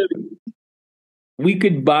 Mm-hmm. We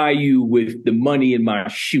could buy you with the money in my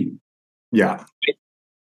shoe. Yeah.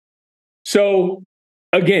 So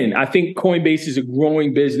again, I think Coinbase is a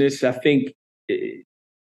growing business. I think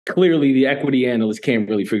clearly the equity analysts can't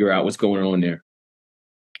really figure out what's going on there.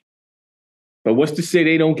 But what's to say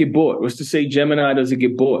they don't get bought? What's to say Gemini doesn't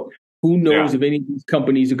get bought? Who knows if any of these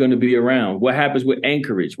companies are going to be around? What happens with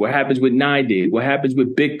Anchorage? What happens with NYDIG? What happens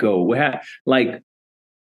with BitGo? BitGo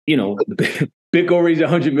raised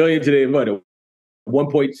 $100 million today, but a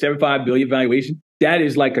 $1.75 billion valuation. That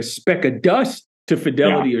is like a speck of dust to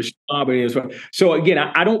Fidelity or Schwab. So again,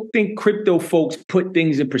 I don't think crypto folks put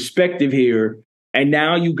things in perspective here. And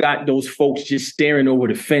now you got those folks just staring over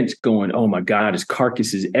the fence going, oh my God, there's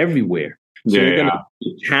carcasses everywhere. So they're going to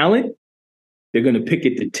pick talent, they're going to pick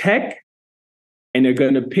at the tech, and they're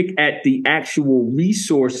going to pick at the actual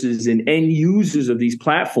resources and end users of these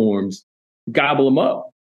platforms, gobble them up.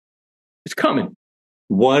 It's coming.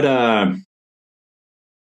 Where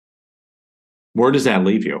does that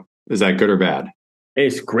leave you? Is that good or bad?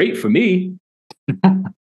 It's great for me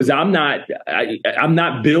because I'm not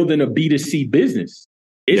building a B2C business.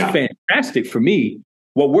 It's fantastic for me.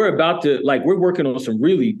 What we're about to, we're working on some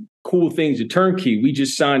really cool things at Turnqey. We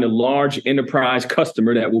just signed a large enterprise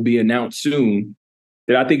customer that will be announced soon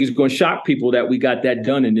that I think is going to shock people that we got that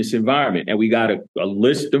done in this environment. And we got a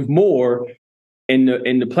list of more in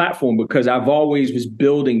the platform because I've always was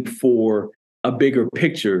building for a bigger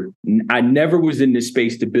picture. I never was in this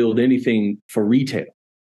space to build anything for retail.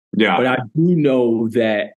 Yeah. But I do know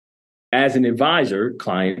that as an advisor,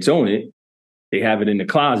 clients own it. They have it in the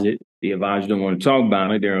closet. The advisor don't want to talk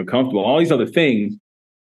about it. They're uncomfortable. All these other things,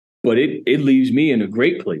 but it leaves me in a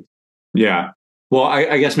great place. Yeah. Well,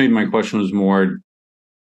 I guess maybe my question was more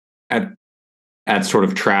at sort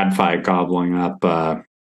of TradFi gobbling up,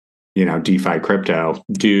 DeFi crypto.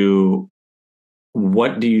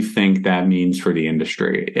 What do you think that means for the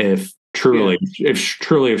industry? If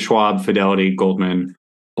Schwab, Fidelity, Goldman,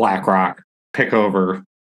 BlackRock pick over,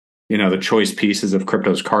 the choice pieces of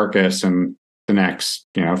crypto's carcass and the next,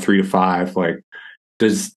 3 to 5, like,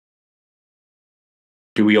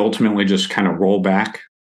 do we ultimately just kind of roll back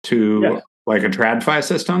to like a TradFi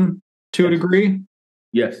system to a degree?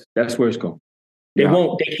 Yes, that's where it's going. They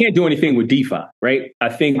can't do anything with DeFi, right? I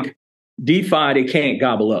think DeFi, they can't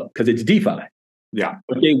gobble up because it's DeFi. Yeah.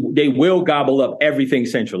 But they will gobble up everything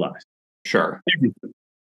centralized. Sure. Everything.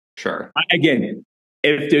 Sure. Again,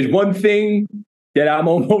 if there's one thing that I'm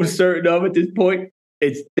almost certain of at this point,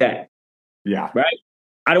 it's that. Yeah. Right?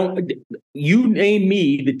 You name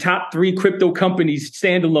me the top 3 crypto companies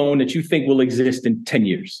standalone that you think will exist in 10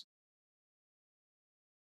 years.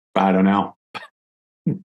 I don't know.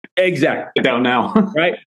 Exactly. I don't know.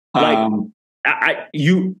 Right? I don't know.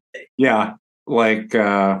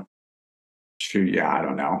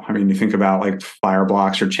 I mean, you think about like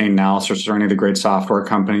Fireblocks or Chainalysis or any of the great software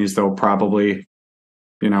companies, they'll probably,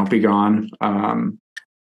 be gone.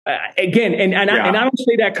 Again, and I don't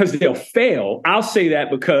say that because they'll fail. I'll say that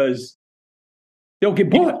because they'll get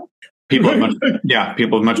bought. People with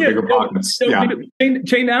much bigger pockets.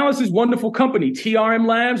 Chainalysis, wonderful company. TRM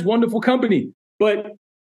Labs, wonderful company. But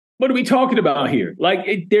what are we talking about here? Like,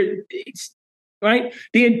 it's right.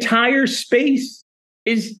 The entire space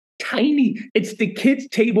is tiny. It's the kids'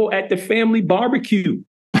 table at the family barbecue,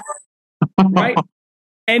 right?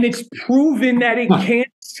 And it's proven that it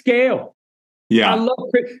can't scale. Yeah, I love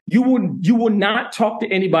crypto. You will not talk to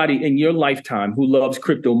anybody in your lifetime who loves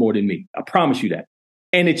crypto more than me. I promise you that.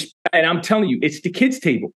 And I'm telling you, it's the kids'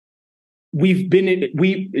 table.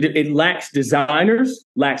 It lacks designers,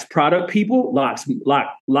 lacks product people, lacks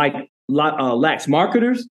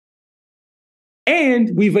marketers,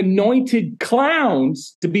 and we've anointed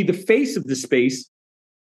clowns to be the face of the space.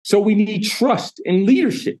 So we need trust and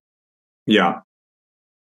leadership. Yeah.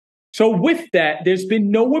 So with that, there's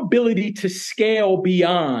been no ability to scale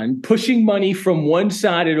beyond pushing money from one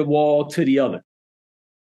side of the wall to the other.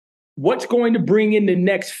 What's going to bring in the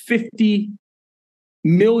next 50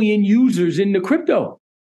 million users into crypto?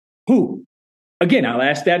 Who? Again, I'll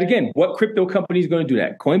ask that again. What crypto company is going to do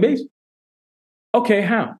that? Coinbase? Okay,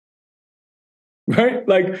 how?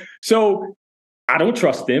 Right? So I don't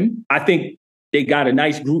trust them. I think they got a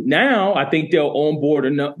nice group now. I think they'll onboard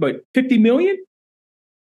enough, but 50 million?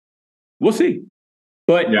 We'll see.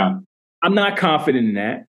 But I'm not confident in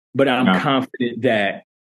that. But I'm confident that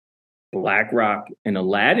BlackRock and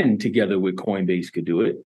Aladdin together with Coinbase could do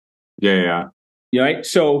it. Yeah. Right?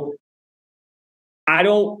 So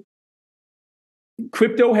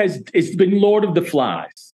crypto it's been Lord of the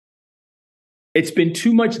Flies. It's been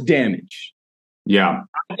too much damage. Yeah.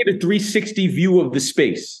 I get a 360 view of the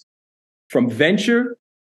space from venture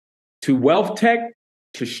to wealth tech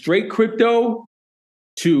to straight crypto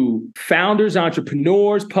to founders,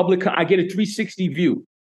 entrepreneurs, public. I get a 360 view.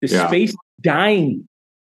 The space is dying.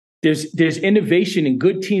 There's innovation and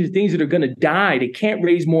good teams, things that are going to die. They can't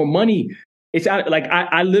raise more money. It's out. Like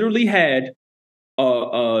I literally had.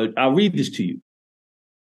 I'll read this to you.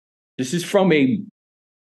 This is from a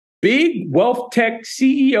big wealth tech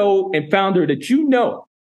CEO and founder that you know.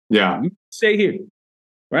 Yeah. Say here,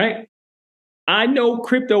 right? I know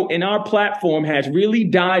crypto in our platform has really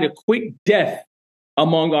died a quick death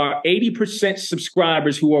among our 80%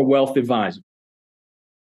 subscribers who are wealth advisors.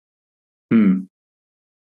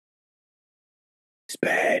 It's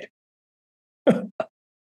bad.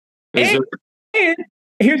 And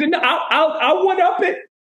here's I'll one up it.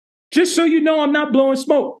 Just so you know, I'm not blowing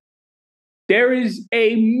smoke. There is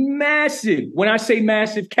a massive, when I say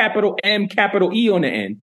massive, capital M, capital E on the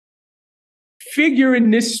end, figure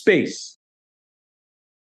in this space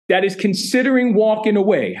that is considering walking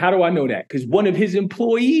away. How do I know that? Because one of his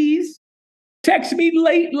employees texted me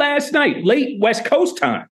late last night, late West Coast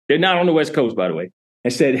time. They're not on the West Coast, by the way,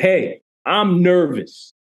 and said, hey, I'm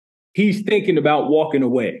nervous. He's thinking about walking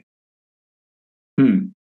away.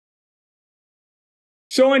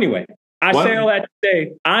 So anyway, I say all that to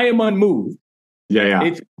say I am unmoved. Yeah.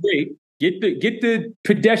 It's great. Get the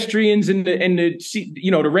pedestrians and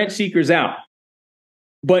the rent seekers out.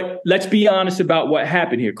 But let's be honest about what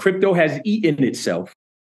happened here. Crypto has eaten itself.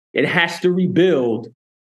 It has to rebuild.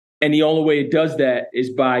 And the only way it does that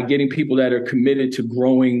is by getting people that are committed to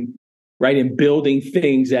growing right? And building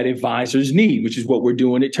things that advisors need, which is what we're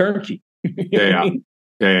doing at Turnqey.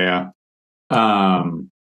 Yeah. Well,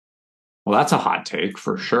 that's a hot take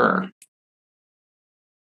for sure.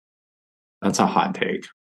 That's a hot take.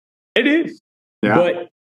 It is. Yeah. But,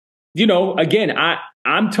 again,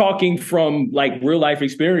 I'm talking from like real life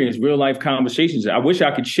experience, real life conversations. I wish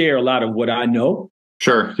I could share a lot of what I know.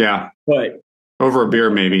 Sure. Yeah. But over a beer,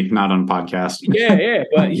 maybe not on podcast.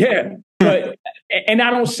 But and I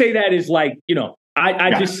don't say that as like,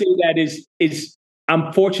 I just say that is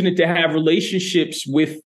I'm fortunate to have relationships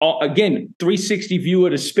with, again, 360 view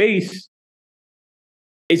of the space.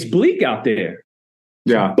 It's bleak out there.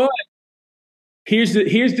 Yeah. But here's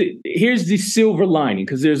the silver lining,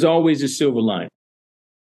 because there's always a silver lining.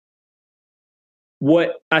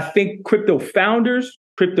 What I think crypto founders,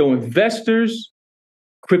 crypto investors,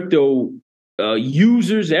 crypto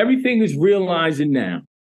users, everything is realizing now.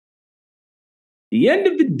 At the end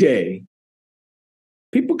of the day,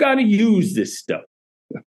 people got to use this stuff.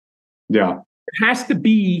 Yeah. It has to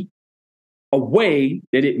be a way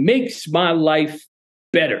that it makes my life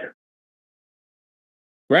better.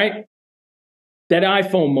 Right? That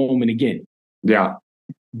iPhone moment again. Yeah.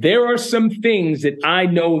 There are some things that I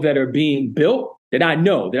know that are being built, that I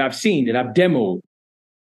know, that I've seen, that I've demoed,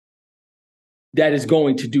 that is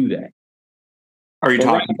going to do that. Are you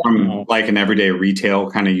talking from like an everyday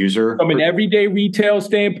retail kind of user? From an everyday retail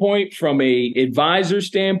standpoint, from a advisor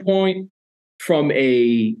standpoint, from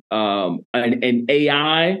an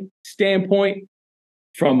AI standpoint,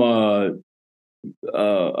 from an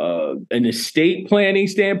estate planning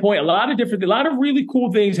standpoint, a lot of really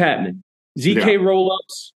cool things happening. ZK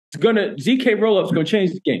rollups gonna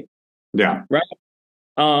change the game. Yeah. Right.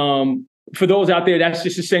 For those out there, that's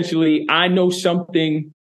just essentially, I know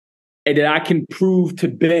something and that I can prove to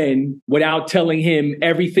Ben without telling him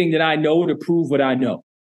everything that I know to prove what I know.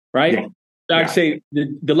 Right. Yeah. So I say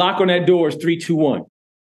the lock on that door is 321.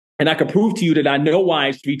 And I can prove to you that I know why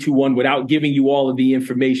it's 321 without giving you all of the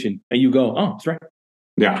information. And you go, oh, that's right.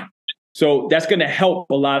 Yeah. So that's going to help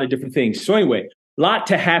a lot of different things. So anyway, a lot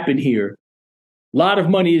to happen here. A lot of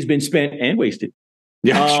money has been spent and wasted.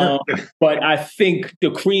 Yeah, sure. But I think the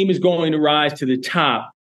cream is going to rise to the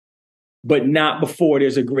top, but not before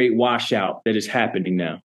there's a great washout that is happening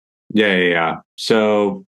now. Yeah.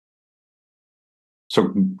 So a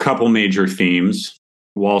couple major themes.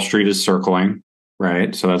 Wall Street is circling,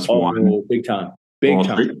 right? So that's one. Big time.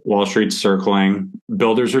 Wall Street's circling.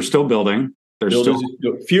 Builders are still building. There's still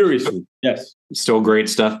furiously. Yes. Still great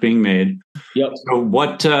stuff being made. Yep. So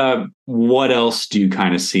what else do you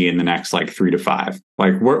kind of see in the next like 3 to 5?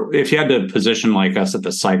 Like if you had to position like us at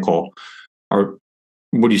the cycle, or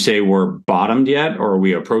would you say we're bottomed yet, or are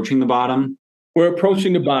we approaching the bottom? We're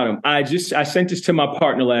approaching the bottom. I sent this to my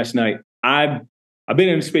partner last night. I've been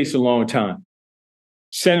in the space a long time.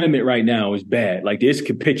 Sentiment right now is bad. Like there's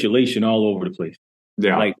capitulation all over the place.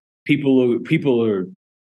 Yeah. Like people are,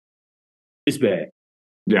 it's bad.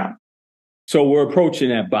 Yeah. So we're approaching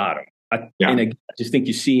that bottom. And I just think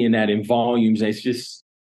you're seeing that in volumes. It's just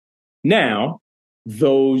now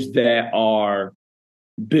those that are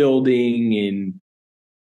building and,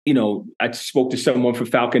 I spoke to someone from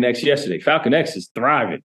Falcon X yesterday. Falcon X is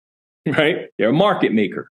thriving, right? They're a market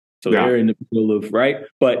maker. So they're in the middle of, right?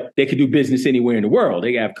 But they can do business anywhere in the world.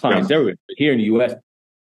 They have clients everywhere, here in the US.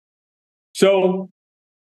 So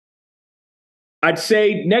I'd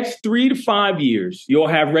say next 3 to 5 years, you'll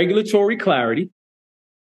have regulatory clarity.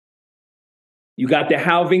 You got the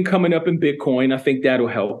halving coming up in Bitcoin. I think that'll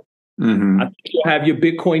help. Mm-hmm. I think you'll have your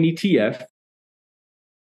Bitcoin ETF.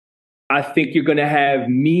 I think you're going to have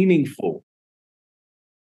meaningful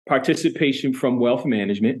participation from wealth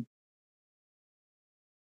management.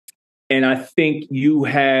 And I think you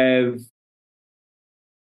have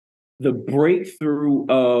the breakthrough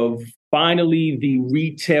of finally the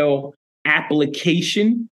retail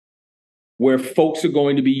application where folks are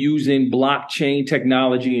going to be using blockchain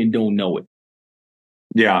technology and don't know it.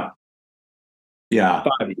 Yeah. 5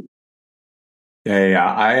 years.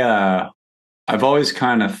 Yeah. I've always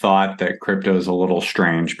kind of thought that crypto is a little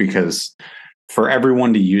strange because for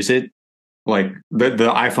everyone to use it, like the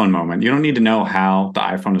iPhone moment, you don't need to know how the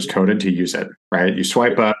iPhone is coded to use it, right? You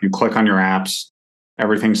swipe up, you click on your apps,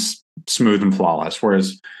 everything's smooth and flawless.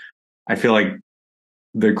 Whereas I feel like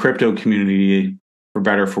the crypto community, for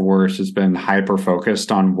better or for worse, has been hyper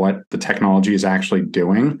focused on what the technology is actually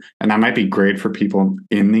doing. And that might be great for people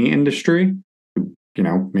in the industry who,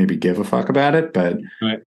 maybe give a fuck about it. But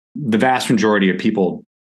the vast majority of people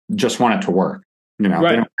just want it to work.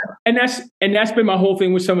 Right. And that's been my whole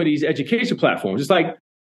thing with some of these education platforms. It's like,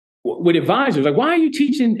 with advisors. Like, why are you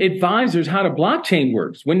teaching advisors how the blockchain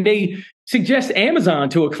works? When they suggest Amazon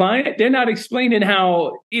to a client, they're not explaining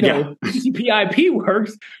how, TCP/IP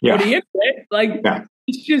works or the internet. Like,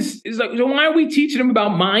 it's like, so why are we teaching them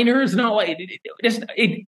about miners and all?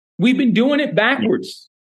 We've been doing it backwards.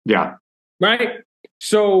 Yeah. Right.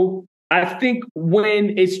 So I think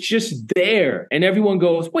when it's just there and everyone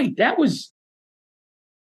goes, wait, that was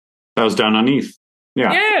done on ETH.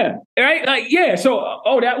 Yeah. Yeah. Right. Like, So,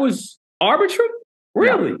 that was arbitrary?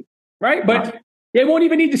 Really? Yeah. Right. But they won't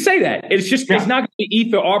even need to say that. It's just, it's not going to be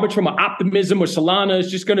ETH or Arbitrum or Optimism or Solana. It's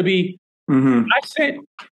just going to be, I sent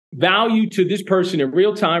value to this person in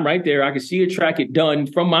real time right there. I could see it, track it done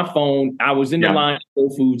from my phone. I was in the line at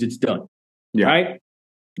Whole Foods. It's done. Yeah. Right.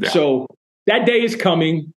 Yeah. So that day is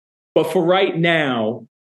coming. But for right now,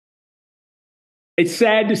 it's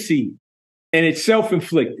sad to see. And it's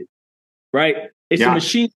self-inflicted. Right. It's a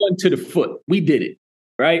machine gun to the foot. We did it.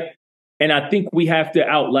 Right. And I think we have to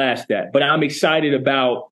outlast that. But I'm excited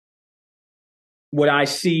about what I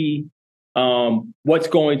see, what's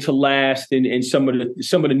going to last, and some of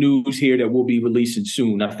the news here that we'll be releasing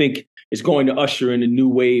soon. I think it's going to usher in a new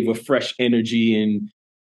wave of fresh energy,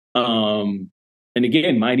 and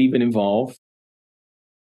again, might even involve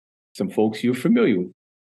some folks you're familiar with.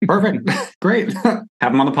 Perfect. Great. Have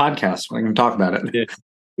them on the podcast. We can talk about it.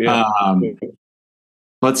 Yeah.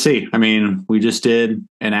 Let's see. I mean, we just did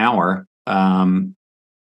an hour.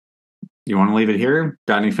 You want to leave it here?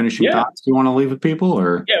 Got any finishing thoughts you want to leave with people?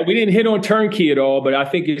 Or we didn't hit on Turnqey at all, but I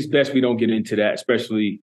think it's best we don't get into that,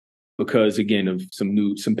 especially because, again, of some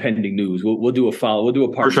pending news. We'll do a follow. We'll do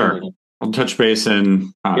a part. For sure. We'll touch base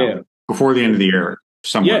in before the end of the year.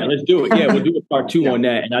 Somewhere. Yeah, let's do it. Yeah, we'll do a part 2 on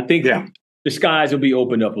that, and I think the skies will be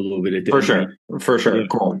opened up a little bit at that. For sure. Yeah.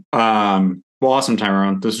 Cool. Well, awesome,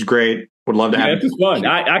 Tyrone. This is great. Would love to have it. This was fun.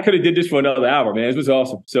 I could have did this for another hour, man. This was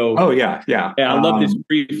awesome. So yeah. I love this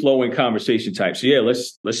free flowing conversation type. So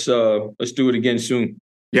let's do it again soon.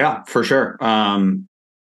 Yeah, for sure.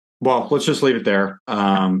 Well, let's just leave it there.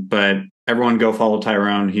 But everyone go follow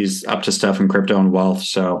Tyrone. He's up to stuff in crypto and wealth.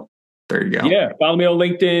 So there you go. Yeah, follow me on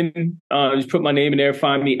LinkedIn. Just put my name in there.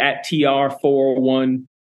 Find me at TR401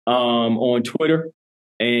 on Twitter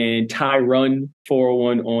and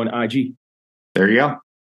Tyrone401 on IG. There you go.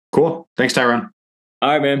 Cool. Thanks, Tyrone. All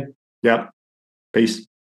right, man. Yep. Peace.